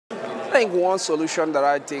I think one solution that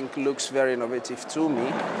I think looks very innovative to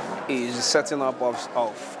me is setting up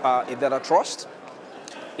of a data trust.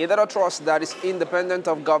 A data trust that is independent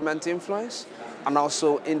of government influence and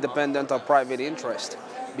also independent of private interest,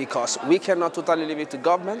 because we cannot totally leave it to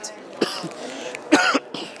government.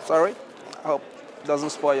 Sorry, I hope it doesn't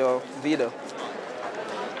spoil your video.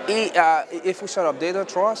 If we set up data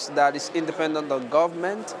trust that is independent of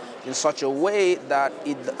government in such a way that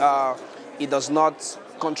it does not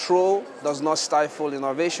control, does not stifle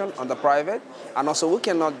innovation on the private, and also we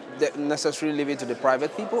cannot necessarily leave it to the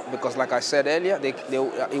private people, because like I said earlier,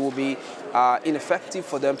 it will be ineffective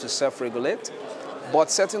for them to self-regulate.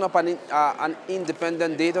 But setting up an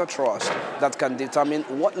independent data trust that can determine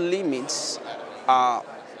what limits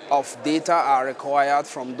of data are required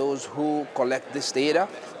from those who collect this data,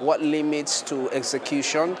 what limits to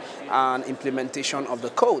execution and implementation of the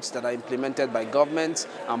codes that are implemented by governments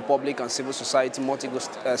and public and civil society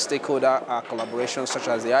multi-stakeholder collaborations such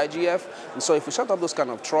as the IGF. And so if we set up those kind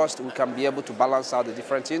of trust, we can be able to balance out the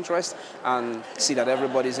different interests and see that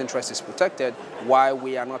everybody's interest is protected while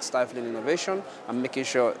we are not stifling innovation and making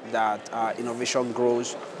sure that innovation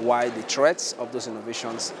grows while the threats of those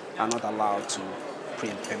innovations are not allowed to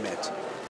pre-implement.